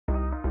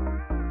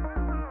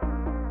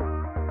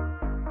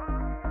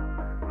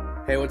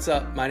Hey, what's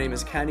up? My name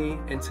is Kenny,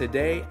 and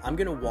today I'm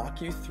going to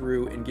walk you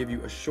through and give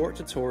you a short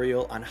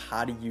tutorial on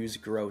how to use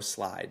Grow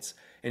Slides.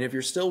 And if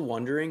you're still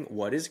wondering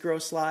what is Grow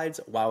Slides,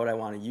 why would I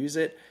want to use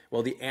it?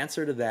 Well, the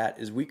answer to that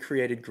is we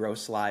created Grow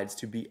Slides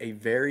to be a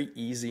very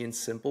easy and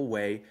simple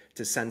way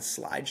to send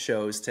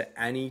slideshows to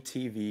any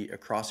TV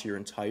across your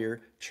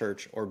entire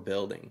church or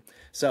building.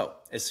 So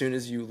as soon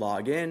as you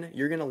log in,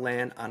 you're going to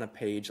land on a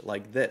page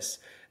like this.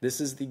 This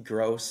is the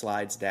Grow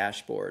Slides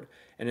dashboard.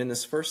 And in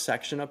this first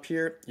section up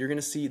here, you're going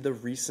to see the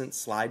recent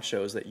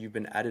slideshows that you've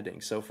been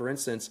editing. So for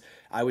instance,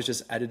 I was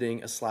just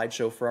editing a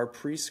slideshow for our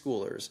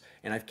preschoolers,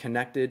 and I've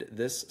connected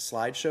this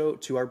slideshow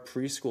to our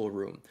preschool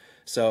room.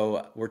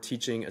 So we're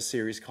teaching a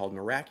series called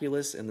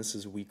Miraculous, and this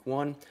is week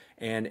 1.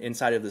 And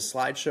inside of the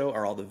slideshow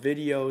are all the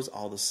videos,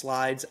 all the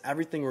slides,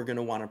 everything we're going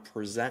to want to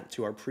present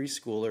to our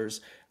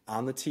preschoolers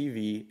on the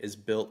TV is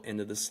built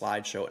into the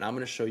slideshow. And I'm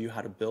going to show you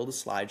how to build a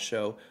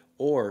slideshow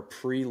or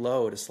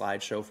preload a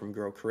slideshow from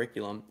Grow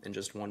Curriculum in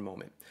just one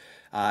moment.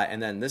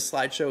 And then this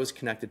slideshow is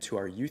connected to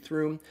our youth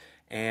room,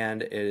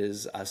 and it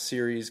is a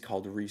series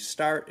called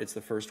Restart. It's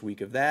the first week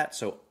of that,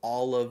 so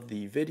all of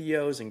the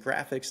videos and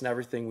graphics and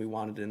everything we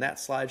wanted in that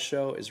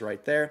slideshow is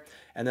right there.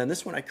 And then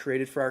this one I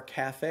created for our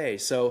cafe.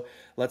 So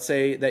let's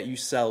say that you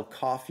sell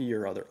coffee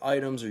or other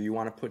items, or you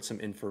want to put some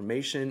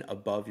information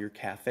above your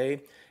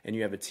cafe and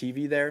you have a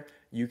TV there,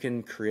 you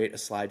can create a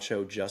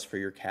slideshow just for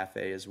your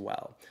cafe as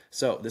well.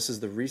 So this is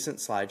the recent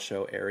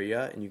slideshow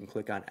area, and you can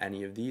click on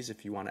any of these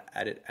if you want to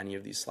edit any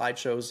of these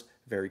slideshows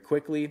very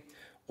quickly.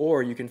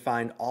 Or you can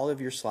find all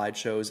of your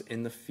slideshows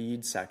in the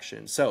feed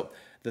section. So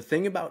the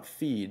thing about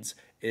feeds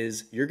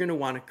is you're going to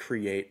want to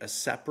create a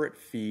separate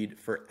feed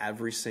for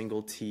every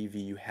single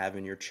TV you have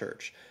in your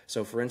church.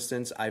 So for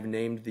instance, I've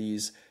named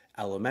these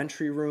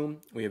elementary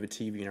room. We have a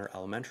TV in our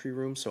elementary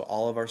room, so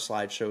all of our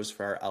slideshows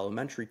for our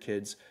elementary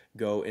kids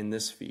go in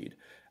this feed.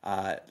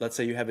 Let's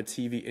say you have a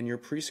TV in your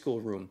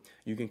preschool room.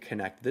 You can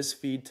connect this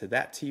feed to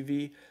that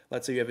TV.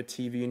 Let's say you have a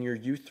TV in your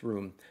youth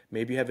room.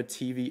 Maybe you have a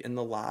TV in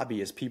the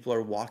lobby. As people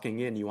are walking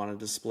in, you want to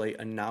display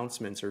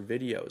announcements or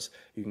videos.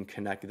 You can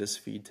connect this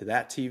feed to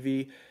that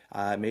TV.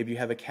 Maybe you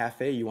have a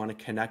cafe. You want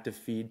to connect a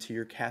feed to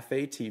your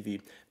cafe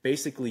TV.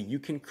 Basically, you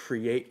can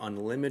create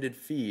unlimited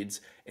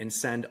feeds and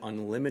send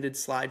unlimited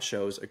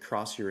slideshows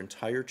across your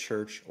entire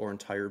church or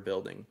entire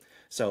building.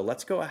 So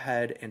let's go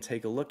ahead and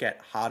take a look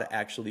at how to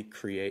actually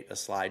create a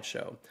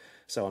slideshow.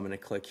 So I'm going to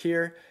click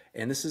here,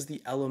 and this is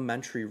the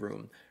elementary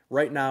room.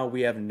 Right now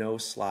we have no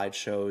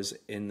slideshows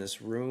in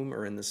this room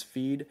or in this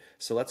feed,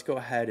 so let's go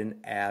ahead and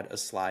add a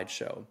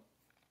slideshow.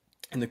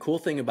 And the cool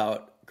thing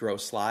about Grow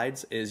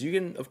Slides is you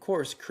can, of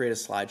course, create a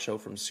slideshow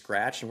from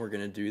scratch, and we're going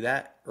to do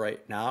that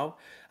right now.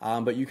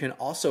 But you can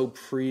also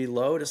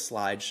preload a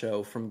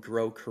slideshow from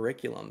Grow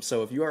Curriculum.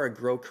 So if you are a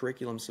Grow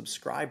Curriculum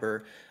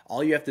subscriber,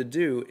 all you have to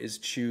do is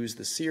choose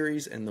the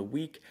series and the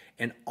week,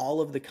 and all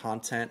of the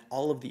content,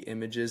 all of the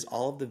images,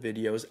 all of the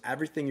videos,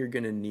 everything you're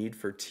going to need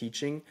for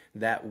teaching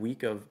that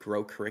week of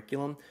Grow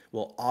Curriculum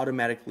will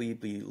automatically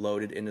be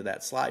loaded into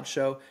that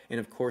slideshow. And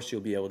of course,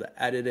 you'll be able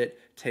to edit it,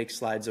 take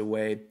slides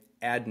away,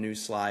 add new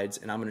slides,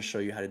 and I'm going to show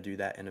you how to do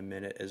that in a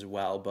minute as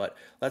well. But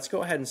let's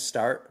go ahead and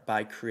start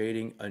by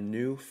creating a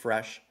new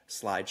fresh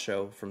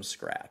slideshow from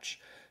scratch.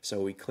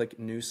 So we click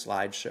new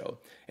slideshow,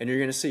 and you're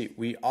going to see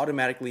we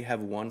automatically have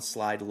one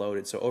slide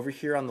loaded. So over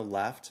here on the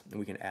left,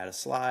 we can add a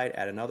slide,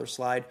 add another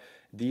slide.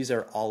 These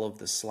are all of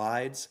the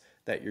slides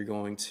that you're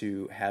going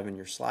to have in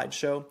your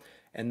slideshow.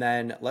 And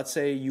then let's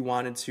say you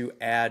wanted to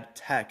add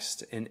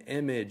text, an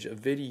image, a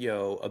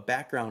video, a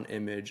background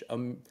image,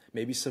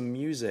 maybe some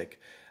music.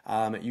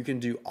 You can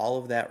do all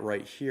of that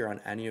right here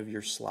on any of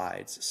your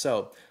slides.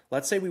 So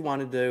let's say we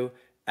wanted to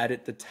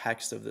edit the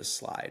text of this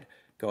slide.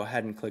 Go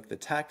ahead and click the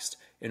text,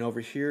 and over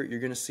here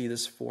you're going to see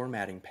this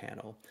formatting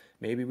panel.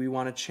 Maybe we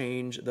want to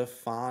change the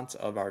font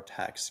of our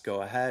text.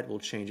 Go ahead, we'll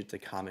change it to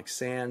Comic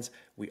Sans.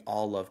 We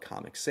all love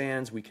Comic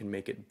Sans. We can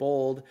make it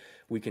bold.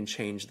 We can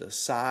change the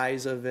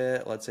size of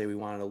it. Let's say we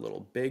want it a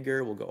little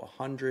bigger. We'll go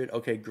 100.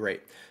 Okay,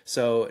 great.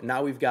 So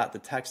now we've got the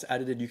text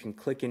edited. You can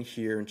click in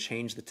here and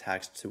change the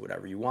text to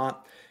whatever you want.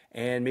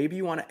 And maybe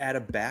you want to add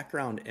a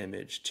background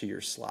image to your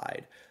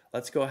slide.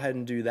 Let's go ahead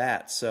and do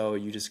that. So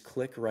you just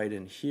click right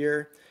in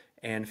here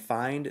and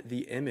find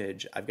the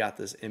image. I've got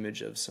this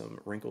image of some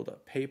wrinkled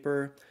up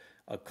paper,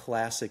 a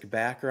classic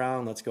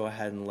background. Let's go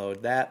ahead and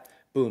load that.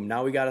 Boom,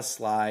 now we got a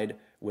slide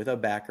with a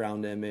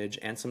background image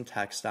and some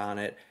text on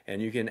it,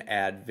 and you can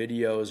add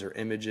videos or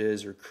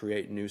images or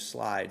create new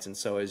slides. And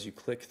so as you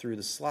click through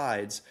the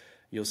slides,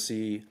 you'll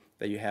see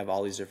that you have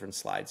all these different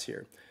slides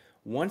here.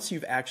 Once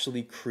you've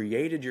actually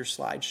created your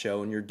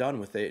slideshow and you're done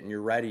with it and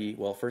you're ready,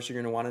 well, first you're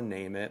going to want to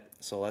name it.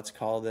 So let's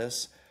call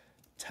this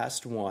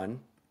Test 1.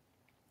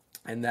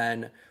 And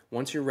then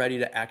once you're ready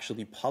to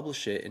actually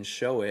publish it and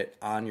show it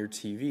on your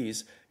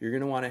TVs, you're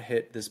going to want to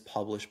hit this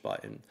publish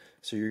button.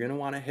 So you're going to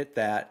want to hit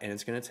that, and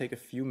it's going to take a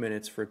few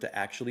minutes for it to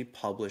actually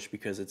publish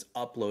because it's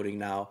uploading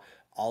now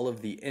all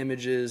of the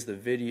images, the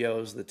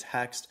videos, the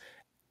text.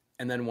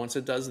 And then once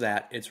it does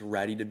that, it's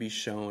ready to be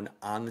shown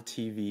on the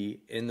TV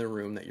in the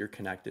room that you're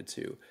connected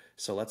to.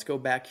 So let's go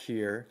back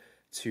here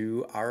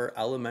to our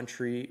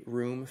elementary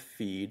room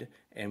feed,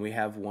 and we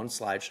have one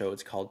slideshow.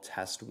 It's called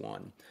Test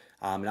 1.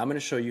 And I'm going to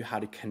show you how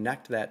to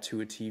connect that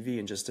to a TV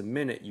in just a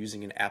minute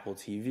using an Apple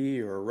TV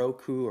or a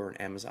Roku or an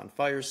Amazon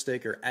Fire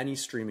Stick or any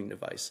streaming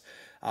device.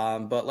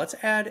 But let's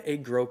add a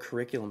Grow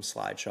Curriculum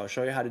slideshow. I'll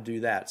show you how to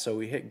do that. So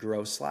we hit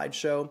Grow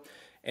Slideshow,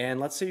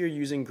 and let's say you're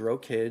using Grow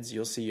Kids.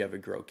 You'll see you have a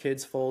Grow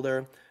Kids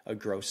folder, a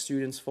Grow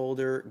Students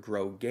folder,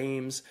 Grow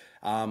Games,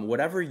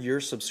 whatever you're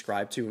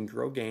subscribed to in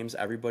Grow Games.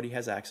 Everybody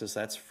has access,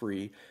 that's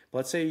free. But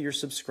let's say you're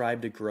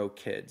subscribed to Grow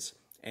Kids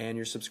and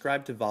you're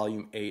subscribed to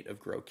volume 8 of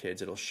Grow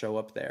Kids. It'll show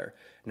up there.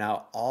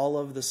 Now all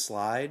of the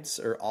slides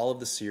or all of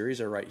the series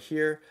are right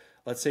here.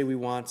 Let's say we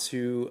want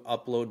to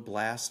upload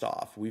Blast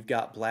Off. We've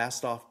got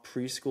Blast Off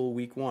Preschool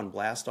Week 1,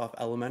 Blast Off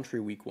Elementary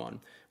Week 1,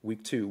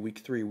 Week 2, Week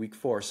 3, Week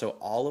 4. So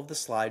all of the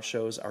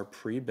slideshows are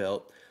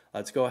pre-built.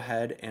 Let's go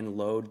ahead and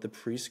load the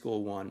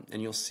preschool one,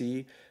 and you'll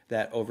see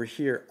that over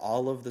here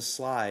all of the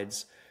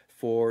slides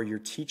for your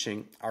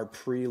teaching are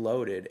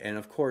preloaded, and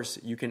of course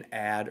you can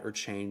add or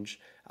change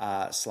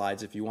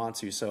slides if you want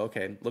to. So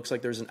okay, looks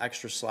like there's an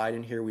extra slide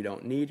in here we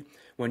don't need.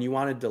 When you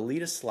want to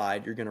delete a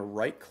slide, you're going to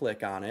right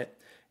click on it,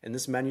 and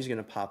this menu is going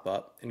to pop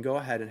up, and go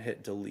ahead and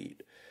hit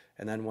delete.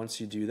 And then once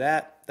you do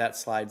that, that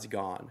slide's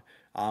gone.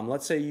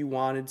 Let's say you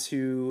wanted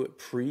to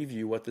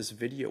preview what this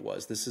video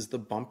was. This is the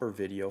bumper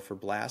video for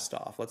Blast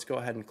Off. Let's go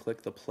ahead and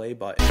click the play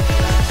button.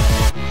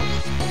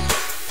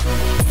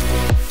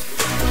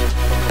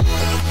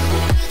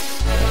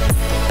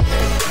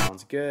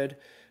 Sounds good.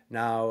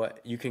 Now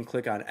you can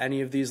click on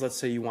any of these. Let's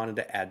say you wanted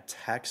to add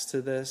text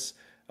to this.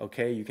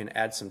 Okay, you can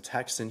add some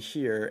text in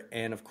here,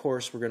 and of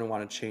course we're going to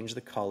want to change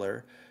the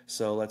color.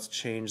 So let's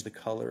change the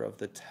color of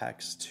the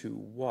text to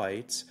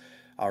white.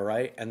 All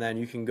right, and then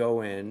you can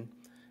go in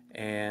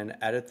and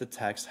edit the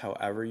text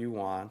however you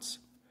want.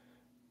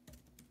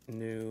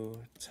 New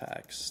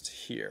text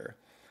here.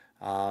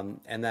 And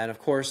then of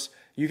course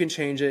you can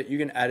change it, you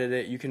can edit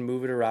it, you can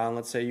move it around.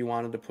 Let's say you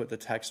wanted to put the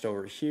text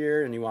over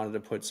here and you wanted to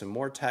put some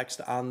more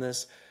text on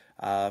this.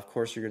 Of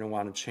course you're going to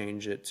want to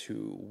change it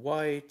to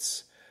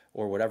white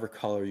or whatever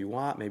color you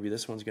want. Maybe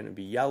this one's going to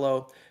be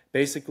yellow.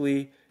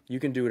 Basically you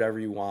can do whatever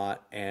you want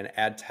and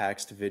add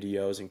text,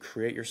 videos, and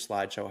create your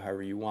slideshow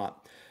however you want.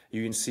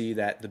 You can see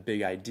that the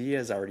big idea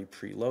is already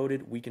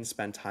preloaded. We can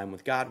spend time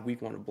with God.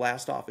 Week 1 of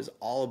Blast Off is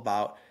all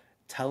about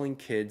telling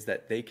kids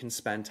that they can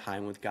spend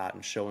time with God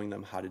and showing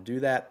them how to do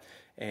that.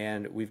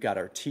 And we've got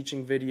our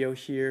teaching video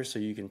here, so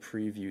you can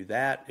preview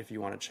that if you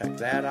want to check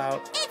that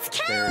out.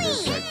 There it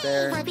is right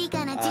there. What we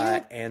gonna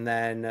do? And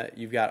then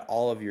you've got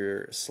all of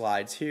your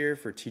slides here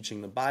for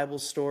teaching the Bible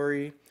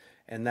story.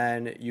 And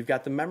then you've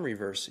got the memory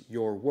verse.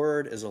 Your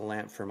word is a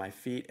lamp for my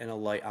feet and a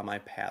light on my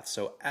path.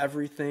 So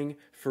everything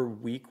for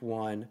week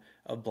 1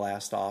 of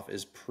Blast Off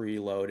is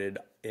preloaded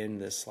in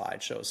this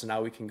slideshow. So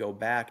now we can go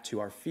back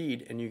to our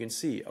feed and you can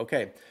see,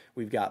 okay,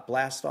 we've got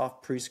Blast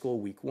Off Preschool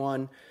Week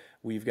 1.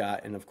 We've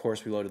got, and of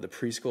course we loaded the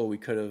preschool. We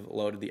could have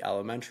loaded the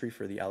elementary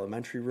for the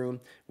elementary room.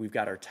 We've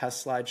got our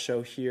test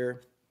slideshow here.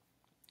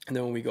 And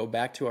then when we go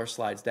back to our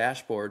slides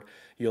dashboard,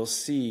 you'll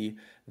see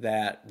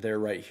that they're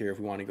right here if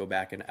we want to go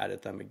back and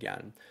edit them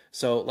again.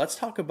 So let's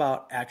talk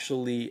about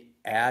actually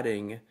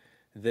adding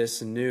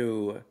this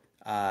new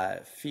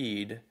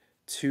feed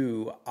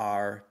to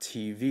our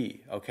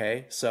TV,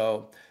 okay?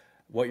 So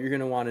what you're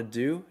going to want to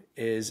do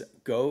is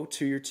go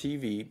to your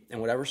TV, and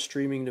whatever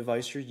streaming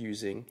device you're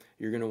using,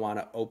 you're going to want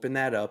to open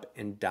that up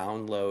and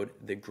download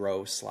the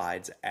Grow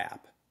Slides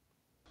app.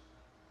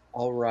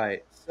 All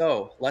right,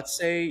 so let's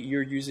say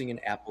you're using an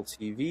Apple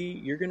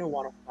TV. You're going to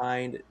want to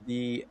find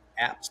the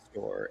App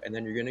Store, and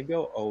then you're going to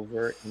go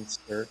over and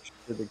search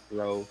for the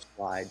Grow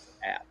Slides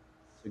app.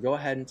 So go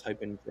ahead and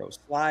type in Grow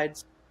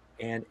Slides,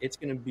 and it's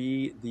going to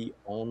be the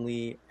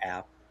only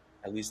app,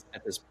 at least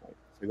at this point.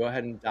 So go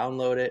ahead and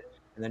download it,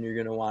 and then you're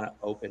going to want to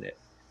open it.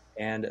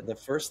 And the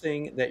first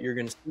thing that you're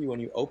going to see when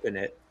you open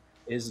it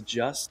is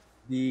just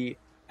the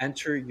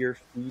enter your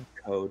feed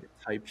code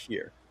type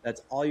here.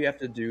 That's all you have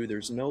to do.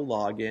 There's no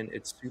login.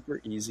 It's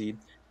super easy.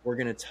 We're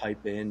going to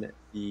type in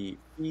the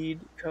feed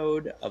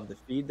code of the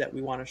feed that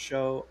we want to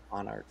show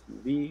on our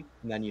TV,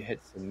 and then you hit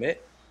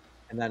submit.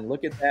 And then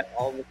look at that,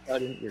 all of a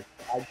sudden your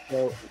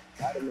slideshow is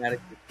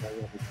automatically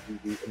playing on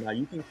the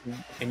TV.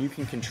 And you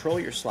can control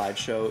your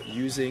slideshow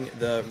using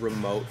the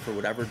remote for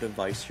whatever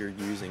device you're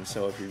using.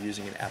 So if you're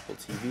using an Apple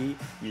TV,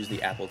 use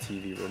the Apple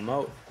TV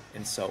remote,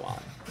 and so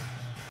on.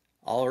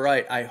 All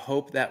right, I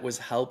hope that was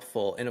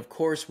helpful. And of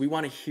course, we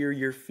want to hear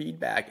your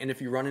feedback. And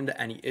if you run into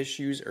any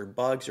issues or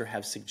bugs or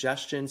have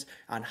suggestions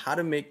on how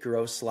to make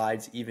Grow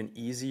Slides even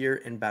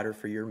easier and better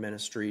for your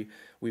ministry,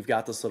 we've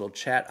got this little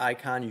chat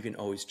icon. You can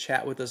always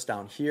chat with us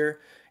down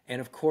here.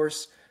 And of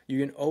course, you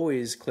can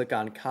always click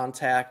on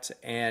contact,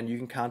 and you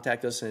can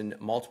contact us in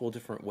multiple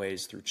different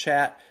ways through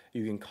chat.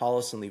 You can call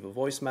us and leave a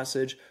voice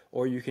message,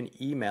 or you can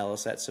email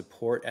us at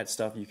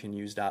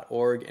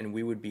support@stuffyoucanuse.org, and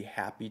we would be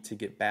happy to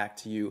get back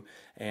to you.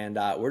 And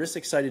we're just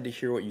excited to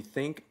hear what you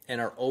think,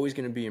 and are always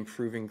going to be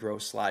improving Grow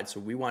Slides, so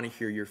we want to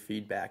hear your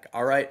feedback.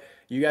 All right,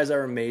 you guys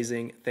are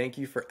amazing. Thank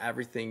you for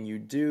everything you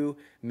do,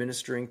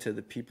 ministering to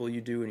the people you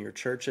do in your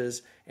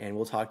churches, and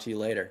we'll talk to you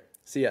later.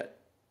 See ya.